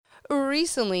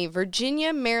recently,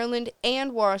 Virginia, Maryland,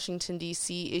 and Washington,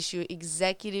 D.C. issue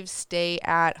executive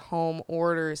stay-at-home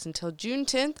orders until June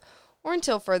 10th or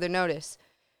until further notice.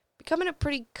 Becoming a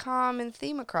pretty common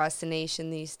theme across the nation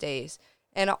these days,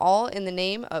 and all in the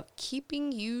name of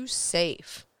keeping you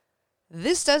safe.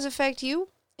 This does affect you,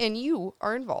 and you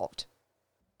are involved.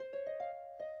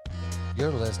 You're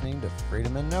listening to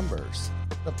Freedom in Numbers,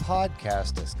 the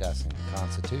podcast discussing the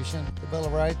Constitution, the Bill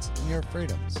of Rights, and your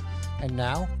freedoms. And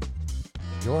now,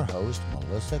 your host,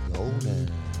 Melissa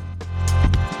Golden.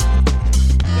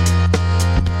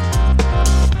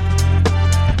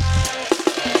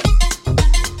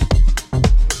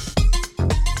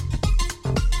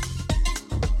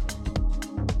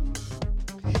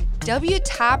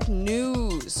 Top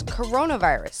news,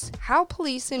 coronavirus, how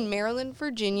police in Maryland,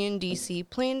 Virginia, and D.C.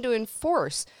 plan to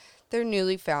enforce their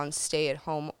newly found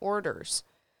stay-at-home orders.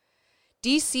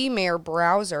 D.C. Mayor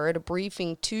Bowser, at a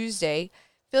briefing Tuesday,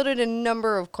 fielded a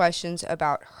number of questions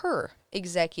about her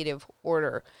executive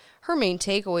order. Her main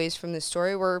takeaways from the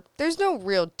story were there's no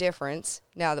real difference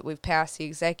now that we've passed the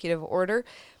executive order,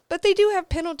 but they do have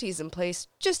penalties in place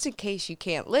just in case you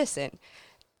can't listen.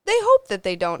 They hope that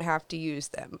they don't have to use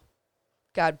them.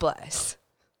 God bless.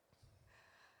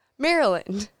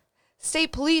 Maryland.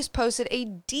 State police posted a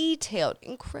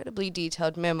incredibly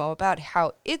detailed memo about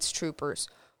how its troopers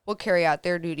will carry out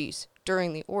their duties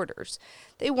during the orders.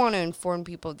 They want to inform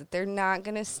people that they're not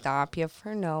going to stop you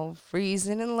for no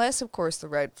reason, unless, of course, the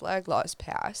red flag laws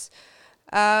pass.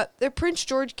 The Prince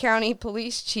George County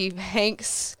Police Chief, Hank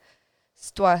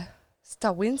Stawinski,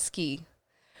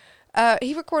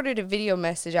 he recorded a video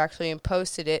message, actually, and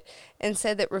posted it, and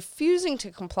said that refusing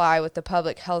to comply with the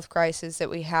public health crisis that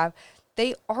we have,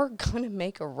 they are going to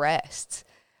make arrests.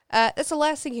 That's the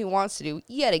last thing he wants to do,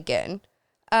 yet again,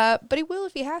 but he will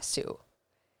if he has to.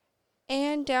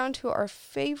 And down to our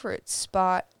favorite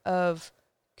spot of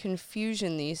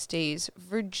confusion these days,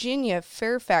 Virginia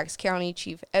Fairfax County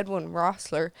Chief Edwin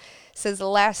Rossler says the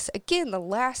last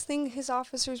thing his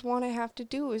officers want to have to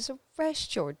do is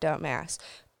arrest your dumbass.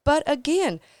 But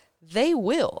again, they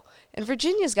will. And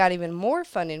Virginia's got even more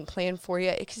funding planned for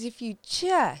you, because if you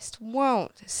just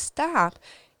won't stop,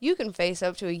 you can face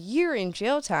up to a year in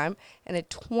jail time and a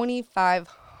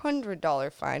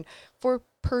 $2,500 fine for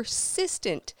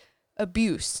persistent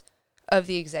abuse of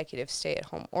the executive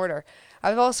stay-at-home order.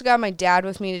 I've also got my dad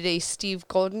with me today, Steve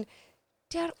Golden.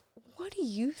 Dad, what do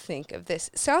you think of this?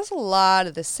 It sounds a lot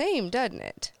of the same, doesn't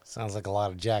it? Sounds like a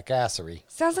lot of jackassery.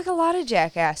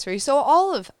 So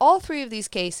all three of these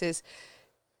cases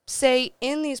say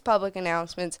in these public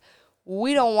announcements,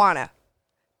 we don't want to.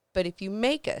 But if you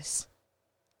make us,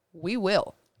 we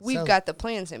will. We've got the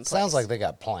plans in place. Sounds like they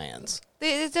got plans.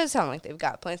 It does sound like they've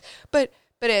got plans. But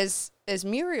as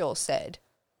Muriel said,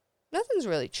 nothing's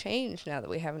really changed now that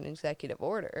we have an executive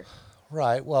order.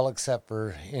 Right. Well, except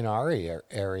for in our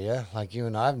area, like you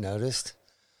and I've noticed.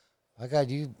 My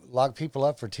God, you lock people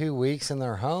up for 2 weeks in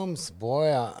their homes,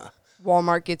 boy.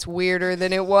 Walmart gets weirder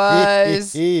than it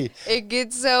was. It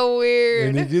gets so weird.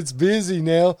 And it gets busy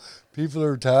now. People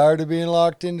are tired of being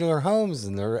locked into their homes,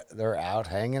 and they're out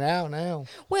hanging out now.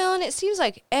 Well, and it seems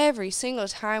like every single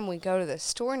time we go to the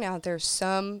store now, there's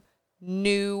some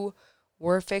new,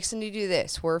 we're fixing to do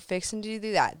this, we're fixing to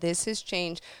do that. This has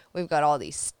changed. We've got all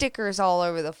these stickers all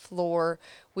over the floor.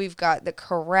 We've got the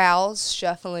corrals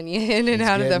shuffling you in and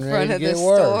out of the front of the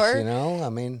store. You know, I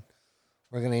mean,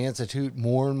 we're going to institute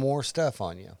more and more stuff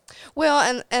on you.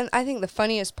 Well, and I think the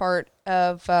funniest part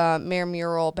of Mayor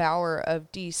Muriel Bowser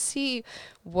of D.C.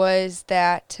 was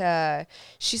that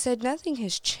she said nothing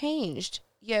has changed,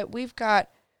 yet we've got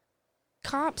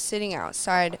cops sitting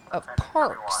outside of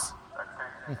parks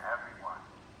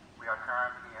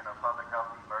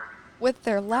with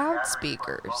their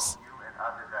loudspeakers.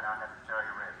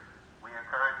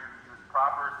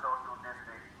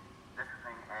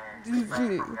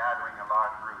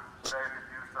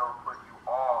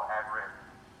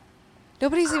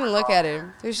 Nobody's even looking at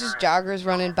him. There's just joggers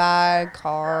running by,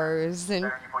 cars,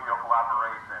 and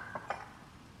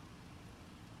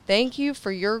thank you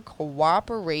for your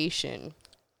cooperation.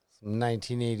 Some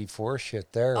 1984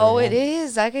 shit there. Oh, man. It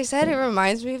is. Like I said, it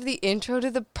reminds me of the intro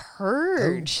to The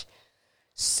Purge.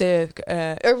 Sick,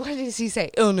 or what does he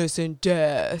say? Illness and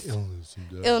death.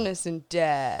 Illness and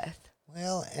death.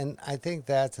 Well, and I think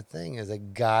that's the thing, is they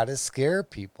gotta scare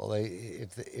people.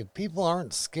 If people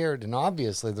aren't scared, and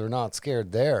obviously they're not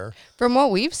scared there. From what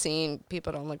we've seen,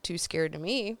 people don't look too scared to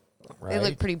me. Right. They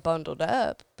look pretty bundled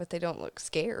up, but they don't look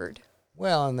scared.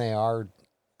 Well, and they are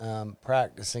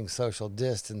practicing social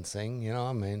distancing, you know,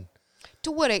 I mean.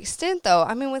 To what extent, though?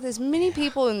 I mean, with as many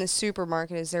people in the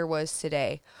supermarket as there was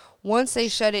today, once they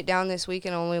shut it down this week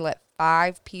and only let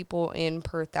 5 people in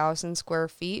per 1,000 square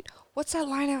feet, what's that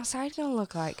line outside going to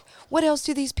look like? What else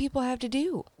do these people have to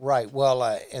do? Right. Well,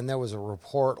 and there was a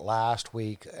report last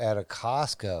week at a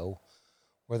Costco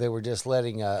where they were just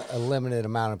letting a limited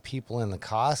amount of people in the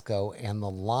Costco, and the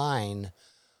line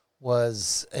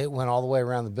it went all the way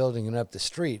around the building and up the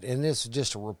street. And this is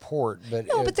just a report. But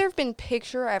but there have been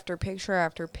picture after picture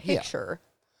after picture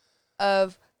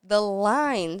of the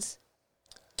lines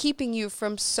keeping you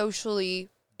from socially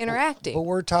interacting. But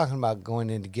we're talking about going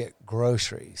in to get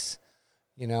groceries.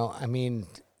 You know, I mean,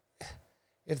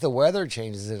 if the weather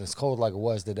changes and it's cold like it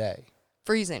was today.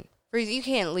 Freezing. You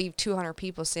can't leave 200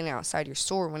 people sitting outside your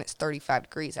store when it's 35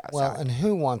 degrees outside. Well, and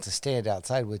who wants to stand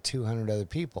outside with 200 other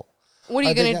people? What are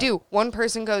you going to do? One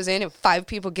person goes in and 5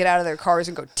 people get out of their cars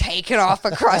and go taking off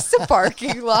across the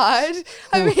parking lot.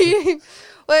 I mean,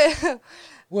 what?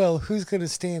 Well, who's going to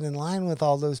stand in line with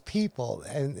all those people?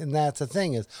 And that's the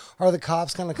thing is, are the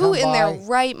cops going to come by? Who in their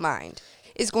right mind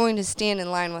is going to stand in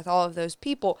line with all of those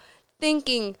people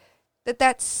thinking that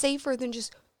that's safer than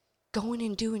just going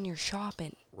and doing your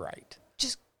shopping? Right.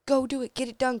 Just go do it, get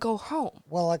it done, go home.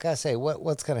 Well, like I say,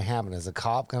 what's going to happen? Is a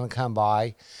cop going to come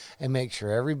by and make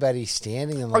sure everybody's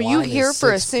standing in the line? Are you here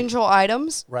for essential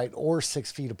items? Right, or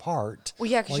 6 feet apart. Well,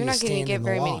 yeah, because you're not going to get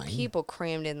very many line. people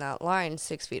crammed in that line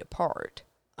 6 feet apart.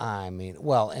 I mean,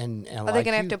 well, and are they going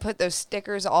to have to put those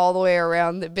stickers all the way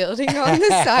around the building on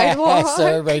the sidewalk? So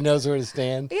everybody knows where to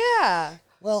stand? Yeah.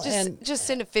 Well, just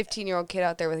send a 15-year-old kid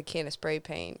out there with a can of spray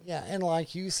paint. Yeah, and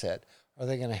like you said, are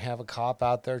they going to have a cop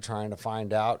out there trying to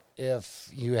find out if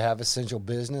you have essential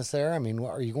business there? I mean,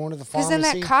 are you going to the pharmacy?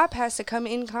 Because then that cop has to come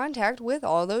in contact with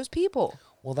all those people.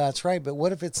 Well, that's right. But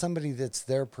what if it's somebody that's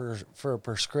there for a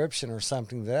prescription or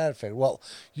something to that effect? Well,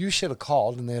 you should have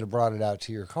called and they'd have brought it out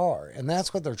to your car. And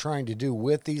that's what they're trying to do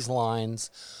with these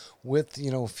lines, with,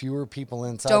 fewer people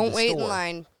inside the store. Don't wait in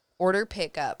line. Order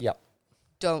pickup. Yep.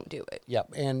 Don't do it.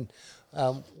 Yep. And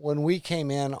when we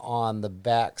came in on the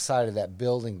back side of that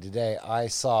building today, I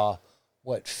saw,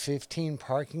 15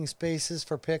 parking spaces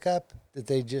for pickup that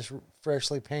they just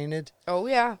freshly painted? Oh,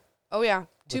 yeah. With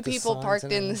 2 people parked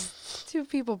in 2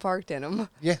 people parked in them.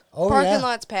 Yeah. Parking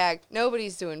lot's packed.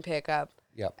 Nobody's doing pickup.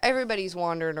 Yep. Everybody's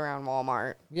wandering around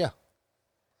Walmart. Yeah.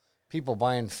 People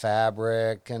buying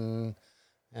fabric and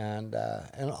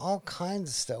all kinds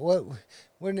of stuff.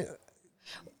 When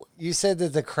you said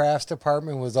that the crafts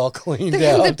department was all cleaned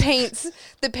out.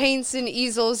 The paints and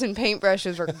easels and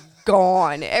paintbrushes were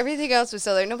gone. Everything else was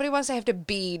still there. Nobody wants to have to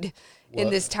bead in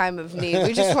this time of need.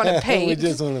 We just want to paint. We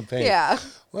just want to paint. Yeah.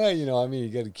 Well, you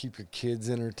got to keep your kids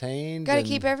entertained. Got to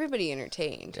keep everybody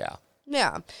entertained. Yeah.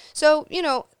 Yeah. So,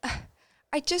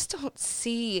 I just don't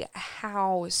see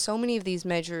how so many of these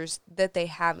measures that they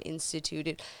have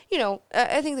instituted,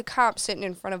 I think the cops sitting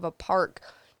in front of a park,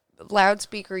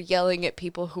 loudspeaker yelling at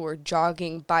people who are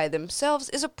jogging by themselves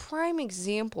is a prime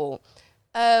example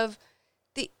of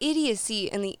the idiocy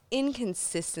and the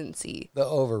inconsistency. The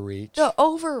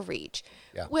overreach.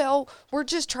 Yeah. Well, we're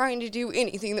just trying to do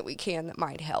anything that we can that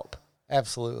might help.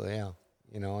 Absolutely, yeah.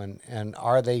 And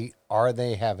are they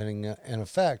having an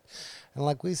effect? And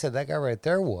like we said, that guy right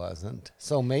there wasn't.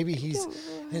 So maybe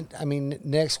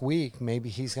next week, maybe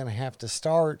he's going to have to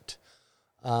start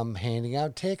handing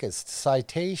out tickets,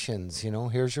 citations.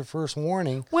 Here's your first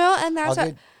warning. Well, and that's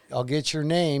I'll get your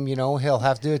name. He'll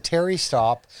have to do a Terry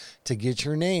stop to get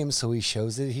your name, so he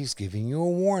shows that he's giving you a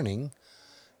warning.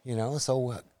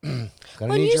 So gonna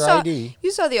need your ID.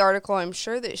 You saw the article, I'm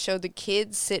sure, that showed the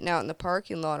kids sitting out in the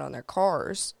parking lot on their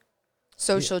cars,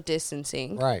 social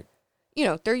distancing. Right.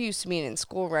 They're used to being in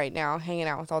school right now, hanging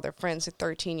out with all their friends at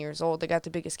 13 years old. They got the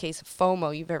biggest case of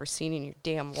FOMO you've ever seen in your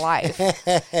damn life.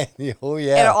 Oh,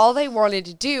 yeah. And all they wanted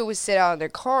to do was sit out in their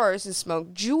cars and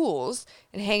smoke Juuls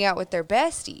and hang out with their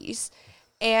besties,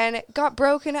 and got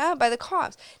broken up by the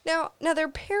cops. Now their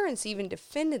parents even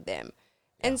defended them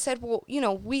and said, well,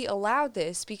 we allowed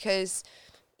this because,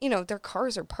 their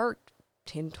cars are parked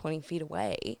 10, 20 feet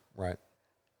away. Right.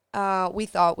 We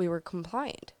thought we were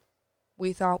compliant.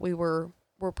 We thought we were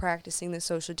practicing the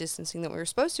social distancing that we were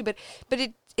supposed to, but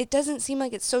it doesn't seem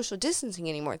like it's social distancing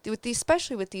anymore.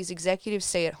 Especially with these executive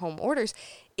stay-at-home orders,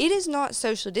 it is not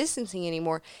social distancing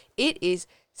anymore. It is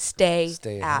stay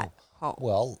at home.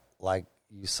 Well, like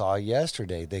you saw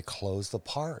yesterday, they closed the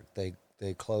park.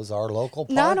 They closed our local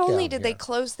park. Not only did they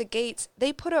close the gates,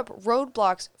 they put up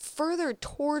roadblocks further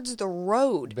towards the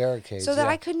road. Barricades, so that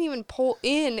I couldn't even pull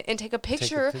in and take a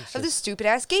picture of the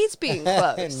stupid-ass gates being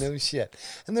closed. No shit.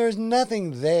 And there's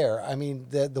nothing there. I mean,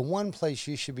 the one place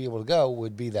you should be able to go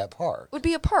would be that park. Would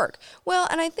be a park. Well,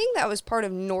 and I think that was part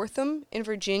of Northam in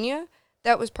Virginia.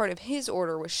 that was part of his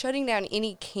order, was shutting down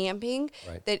any camping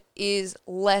Right. that is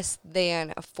less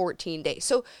than a 14 days.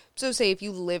 So say if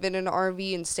you live in an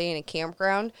RV and stay in a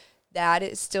campground, that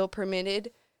is still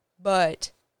permitted,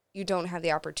 but you don't have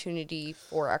the opportunity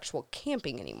for actual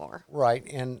camping anymore. Right,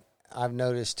 and I've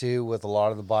noticed too with a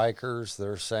lot of the bikers,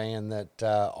 they're saying that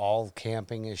all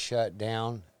camping is shut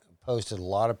down. Posted a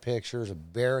lot of pictures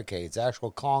of barricades, actual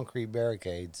concrete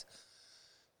barricades,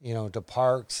 to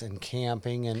parks and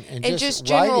camping and just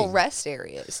general riding. rest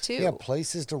areas too. Yeah,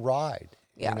 places to ride.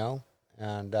 Yeah.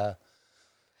 And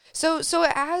So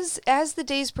as the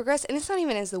days progress, and it's not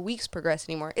even as the weeks progress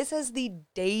anymore, it's as the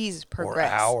days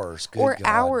progress. hours, good Or God.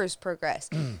 hours progress.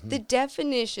 The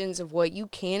definitions of what you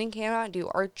can and cannot do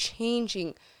are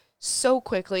changing so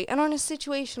quickly and on a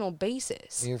situational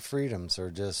basis. your freedoms are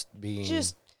just being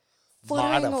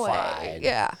Flittering away. modified.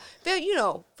 Yeah. But,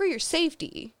 for your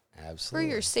safety. Absolutely.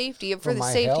 For your safety and for the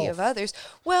my safety health. of others.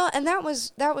 Well, and that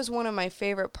was one of my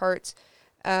favorite parts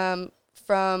from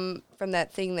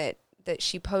that thing that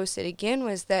she posted again,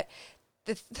 was that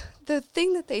the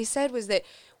thing that they said was that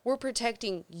we're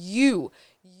protecting you.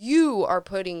 You are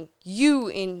putting you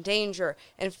in danger,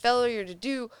 and failure to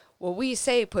do what we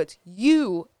say puts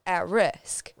you at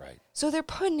risk. Right. So they're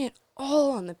putting it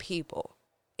all on the people.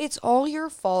 It's all your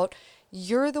fault.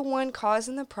 You're the one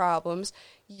causing the problems.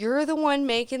 You're the one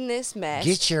making this mess.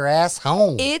 Get your ass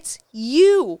home. It's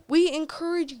you. We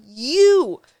encourage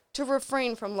you to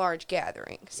refrain from large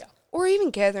gatherings. Yeah. Or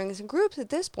even gatherings in groups at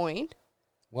this point.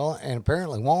 Well, and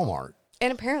apparently Walmart.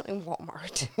 And apparently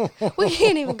Walmart. We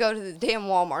can't even go to the damn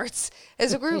Walmarts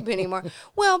as a group anymore.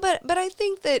 Well, but I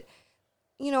think that,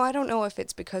 I don't know if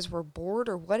it's because we're bored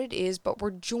or what it is, but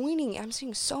we're joining. I'm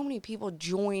seeing so many people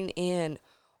join in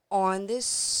on this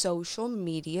social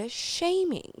media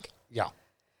shaming. Yeah.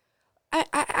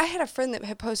 I had a friend that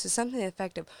had posted something to the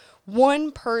effect of,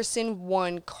 one person,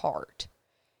 one cart.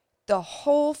 The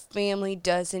whole family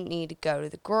doesn't need to go to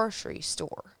the grocery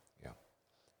store. Yeah.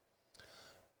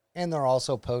 And they're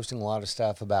also posting a lot of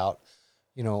stuff about,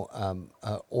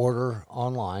 order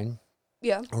online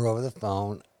Yeah. or over the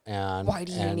phone. And Why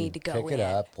do you and need to go pick it in?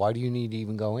 up? Why do you need to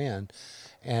even go in?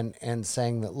 And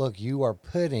saying that, look, you are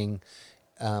putting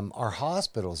our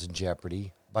hospitals in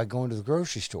jeopardy by going to the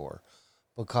grocery store,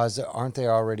 because aren't they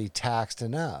already taxed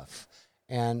enough?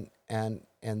 And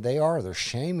they're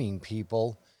shaming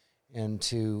people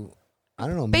into, I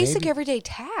don't know, Basic maybe, everyday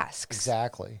tasks.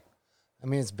 exactly. I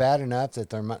mean, it's bad enough that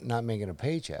they're not making a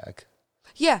paycheck.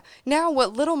 Yeah. Now,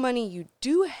 what little money you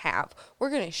do have, we're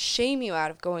going to shame you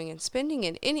out of going and spending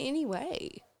it in any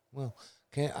way. Well,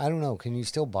 I don't know. Can you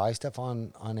still buy stuff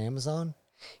on Amazon?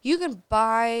 You can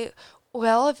buy,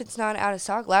 well, if it's not out of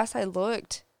stock. Last I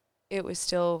looked, it was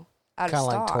still out of Kind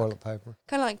of stock. like toilet paper.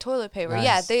 Kind of like toilet paper.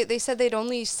 Nice. Yeah, they said they'd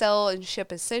only sell and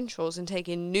ship essentials and take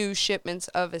in new shipments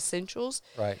of essentials.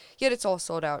 Right. Yet it's all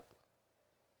sold out.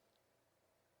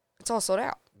 It's all sold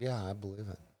out. Yeah, I believe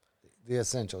it. The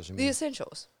essentials, you mean? The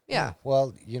essentials. Yeah.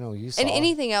 Well, you saw. And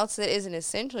anything else that isn't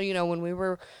essential, when we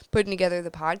were putting together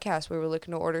the podcast, we were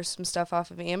looking to order some stuff off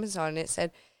of Amazon, and it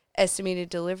said estimated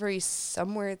delivery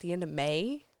somewhere at the end of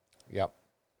May. Yep.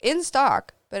 In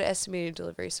stock, but estimated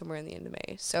delivery somewhere in the end of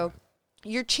May. So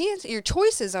your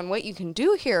choices on what you can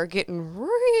do here are getting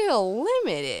real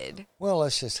limited. Well,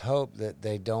 let's just hope that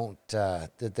they don't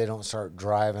start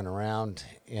driving around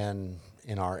in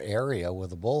our area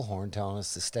with a bullhorn telling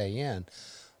us to stay in.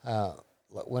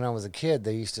 When I was a kid,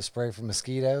 they used to spray for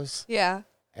mosquitoes. Yeah.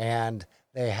 And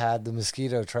they had the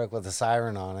mosquito truck with a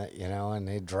siren on it, and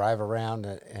they'd drive around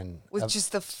and With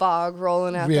just the fog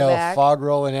rolling out the back. fog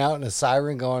rolling out and a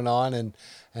siren going on,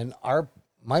 and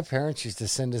my parents used to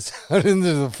send us out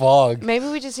into the fog. Maybe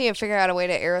we just need to figure out a way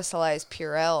to aerosolize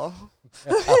Purell.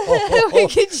 We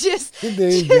could There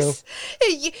you go.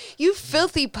 you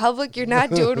filthy public, you're not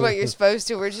doing what you're supposed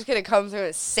to. We're just going to come through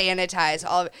and sanitize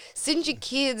all of it. Send your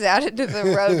kids out into the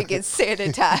road to get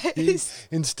sanitized.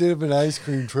 Instead of an ice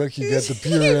cream truck, you got the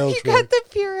Purell You truck. got the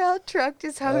Purell truck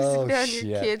just hosing down your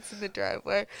shit. kids in the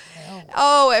driveway.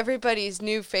 Oh, everybody's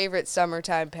new favorite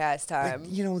summertime pastime.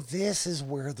 This is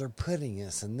where they're putting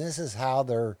us, and this is how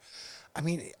they're. I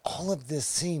mean, all of this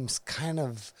seems kind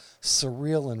of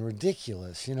surreal and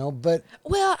ridiculous, but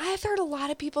Well, I've heard a lot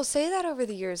of people say that over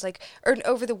the years, or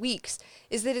over the weeks,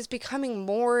 is that it's becoming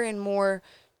more and more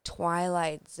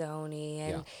Twilight Zone-y.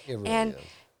 And, it really and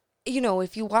is.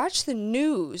 If you watch the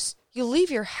news, you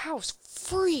leave your house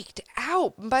freaked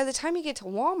out. And by the time you get to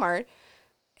Walmart,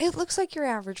 it looks like your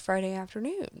average Friday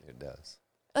afternoon. It does.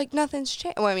 Like nothing's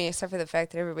changed. Well, I mean, except for the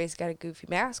fact that everybody's got a goofy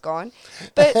mask on.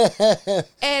 But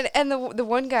and the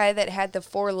one guy that had the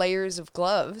 4 layers of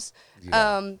gloves,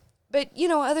 But,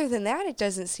 other than that, it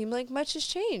doesn't seem like much has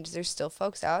changed. There's still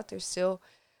folks out. There's still,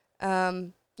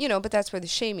 but that's where the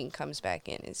shaming comes back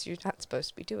in, is you're not supposed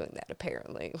to be doing that,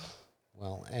 apparently.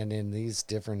 Well, and in these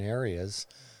different areas,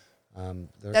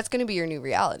 that's going to be your new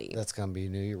reality. That's going to be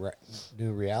new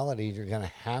reality. You're going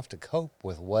to have to cope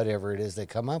with whatever it is they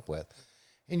come up with.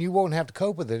 And you won't have to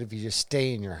cope with it if you just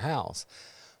stay in your house.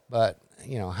 But,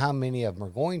 how many of them are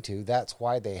going to? That's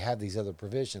why they have these other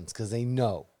provisions, because they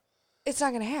know. It's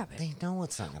not going to happen. They know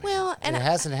it's not going to happen. And it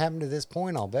hasn't happened to this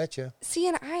point, I'll bet you. See,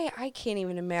 and I can't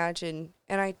even imagine,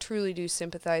 and I truly do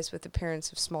sympathize with the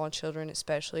parents of small children,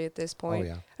 especially at this point. Oh,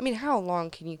 yeah. I mean, how long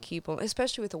can you keep them,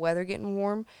 especially with the weather getting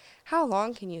warm, how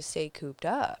long can you stay cooped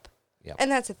up? Yep.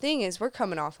 And that's the thing, is we're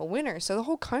coming off a winter, so the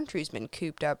whole country's been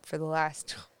cooped up for the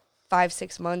last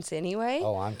 5-6 months anyway.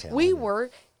 Oh, I'm telling you. We you. were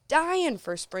dying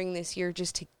for spring this year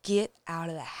just to get out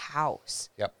of the house.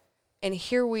 Yep. And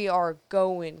here we are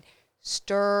going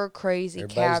stir crazy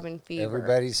cabin fever.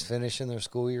 Everybody's finishing their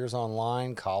school years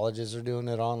online. Colleges are doing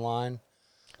it online.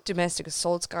 Domestic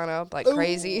assault's gone up like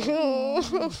crazy.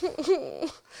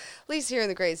 At least here in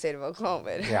the great state of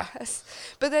Oklahoma it has.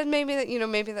 But then maybe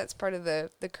maybe that's part of the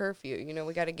curfew.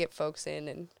 We got to get folks in.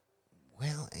 And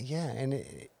well, yeah, and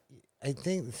I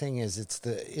think the thing is, it's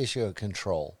the issue of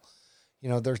control.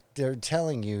 They're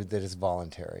telling you that it's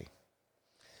voluntary.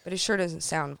 But it sure doesn't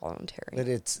sound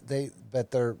voluntary.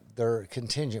 But their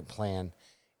contingent plan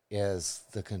is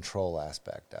the control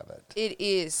aspect of it. It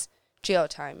is jail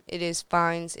time. It is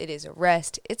fines. It is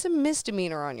arrest. It's a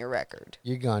misdemeanor on your record.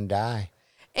 You're gonna die.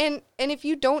 And if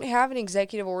you don't have an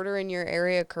executive order in your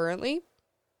area currently,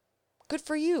 good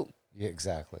for you. Yeah,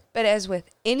 exactly. But as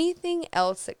with anything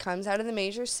else that comes out of the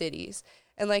major cities,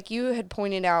 and like you had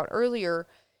pointed out earlier,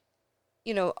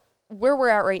 where we're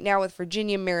at right now with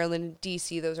Virginia, Maryland, and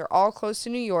D.C., those are all close to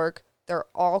New York. They're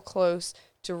all close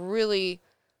to really,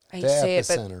 I hate to say it,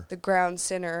 but the ground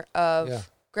zero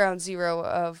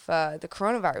of the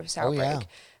coronavirus outbreak.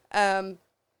 Oh,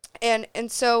 yeah.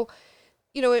 And so,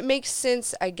 it makes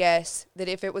sense, I guess, that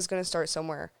if it was going to start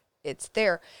somewhere, it's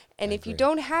there. And if you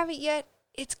don't have it yet,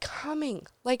 it's coming.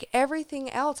 Like everything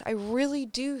else, I really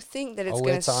do think that it's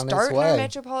going to start in our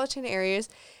metropolitan areas,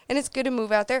 and it's going to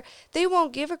move out there. They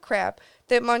won't give a crap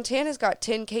that Montana's got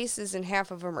 10 cases and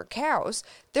half of them are cows.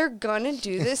 They're going to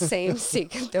do the same thing,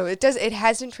 though. It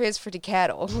hasn't transferred to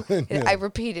cattle. I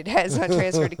repeat, it has not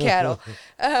transferred to cattle.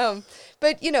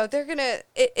 But,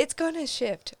 it's going to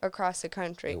shift across the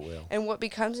country. It will. And what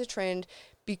becomes a trend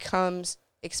becomes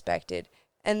expected.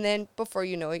 And then before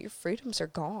you know it, your freedoms are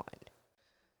gone.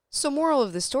 So moral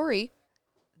of the story,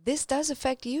 this does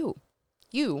affect you.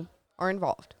 You are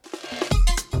involved.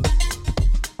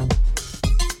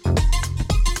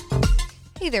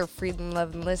 Hey there,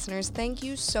 freedom-loving listeners. Thank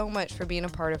you so much for being a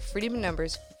part of Freedom in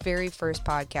Numbers' very first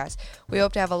podcast. We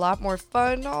hope to have a lot more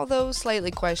fun, although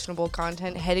slightly questionable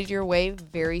content headed your way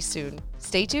very soon.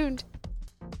 Stay tuned.